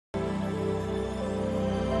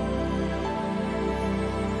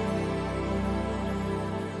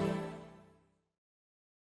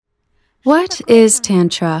What is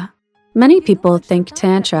Tantra? Many people think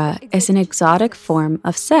Tantra is an exotic form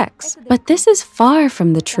of sex, but this is far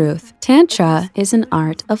from the truth. Tantra is an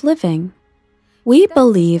art of living. We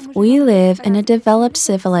believe we live in a developed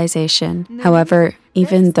civilization. However,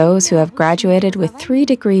 even those who have graduated with 3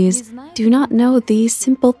 degrees do not know these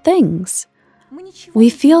simple things.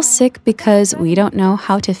 We feel sick because we don't know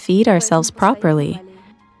how to feed ourselves properly.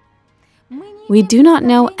 We do not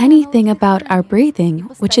know anything about our breathing,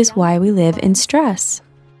 which is why we live in stress.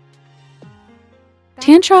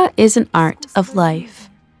 Tantra is an art of life.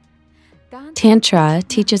 Tantra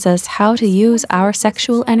teaches us how to use our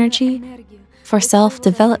sexual energy for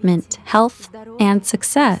self-development, health, and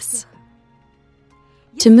success.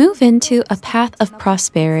 To move into a path of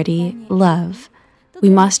prosperity, love, we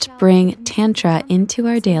must bring Tantra into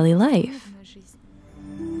our daily life.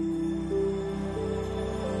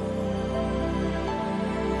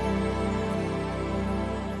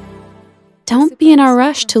 Don't be in a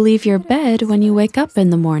rush to leave your bed when you wake up in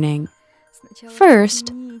the morning.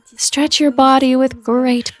 First, stretch your body with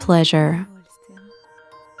great pleasure.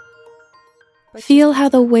 Feel how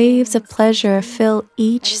the waves of pleasure fill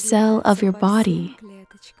each cell of your body.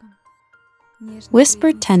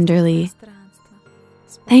 Whisper tenderly,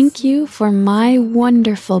 "Thank you for my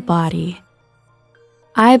wonderful body.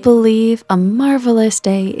 I believe a marvelous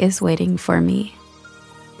day is waiting for me."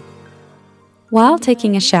 While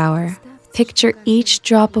taking a shower, picture each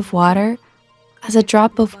drop of water as a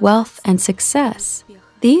drop of wealth and success.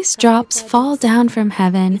 These drops fall down from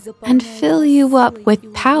heaven and fill you up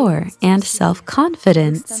with power and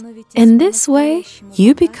self-confidence. In this way,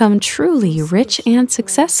 you become truly rich and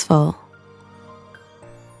successful.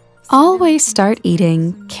 Always start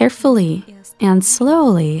eating carefully and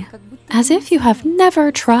slowly, as if you have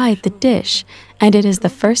never tried the dish and it is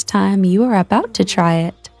the first time you are about to try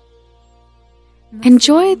it.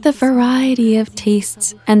 Enjoy the variety of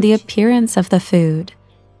tastes and the appearance of the food.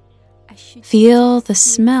 Feel the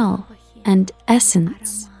smell and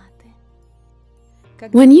essence.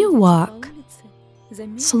 When you walk,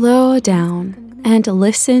 slow down and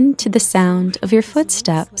listen to the sound of your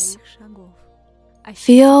footsteps.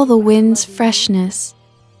 Feel the wind's freshness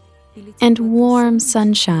and warm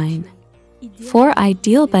sunshine. For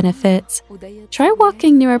ideal benefits, try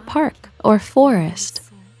walking near a park or forest.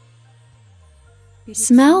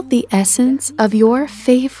 Smell the essence of your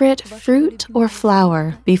favorite fruit or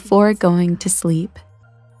flower before going to sleep.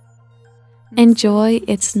 Enjoy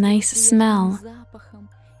its nice smell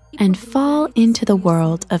and fall into the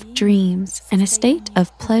world of dreams in a state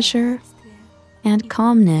of pleasure and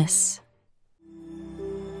calmness.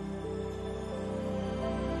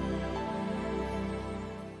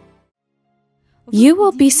 You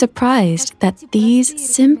will be surprised that these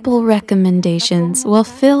simple recommendations will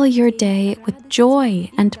fill your day with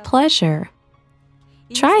joy and pleasure.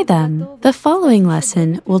 Try them. The following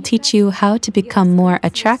lesson will teach you how to become more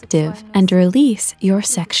attractive and release your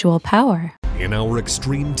sexual power. In our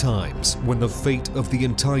extreme times, when the fate of the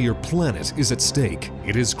entire planet is at stake,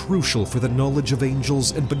 it is crucial for the knowledge of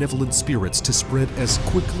angels and benevolent spirits to spread as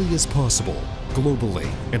quickly as possible, globally,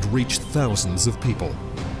 and reach thousands of people.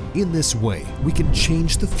 In this way, we can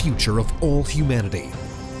change the future of all humanity.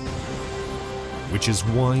 Which is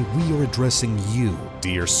why we are addressing you,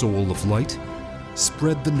 dear soul of light.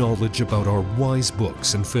 Spread the knowledge about our wise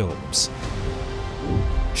books and films.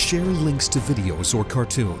 Share links to videos or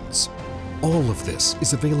cartoons. All of this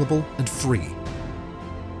is available and free.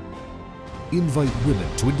 Invite women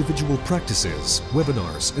to individual practices,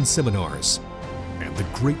 webinars, and seminars. And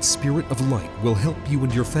the Great Spirit of Light will help you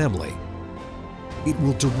and your family. It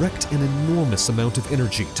will direct an enormous amount of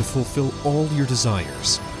energy to fulfill all your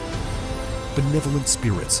desires. Benevolent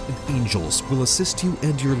spirits and angels will assist you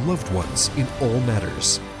and your loved ones in all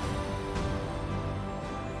matters.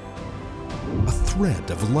 A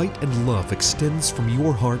thread of light and love extends from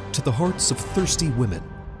your heart to the hearts of thirsty women,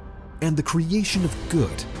 and the creation of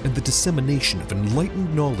good and the dissemination of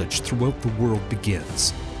enlightened knowledge throughout the world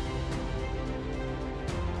begins.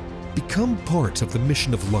 Become part of the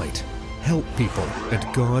mission of light. Help people, and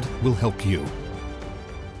God will help you.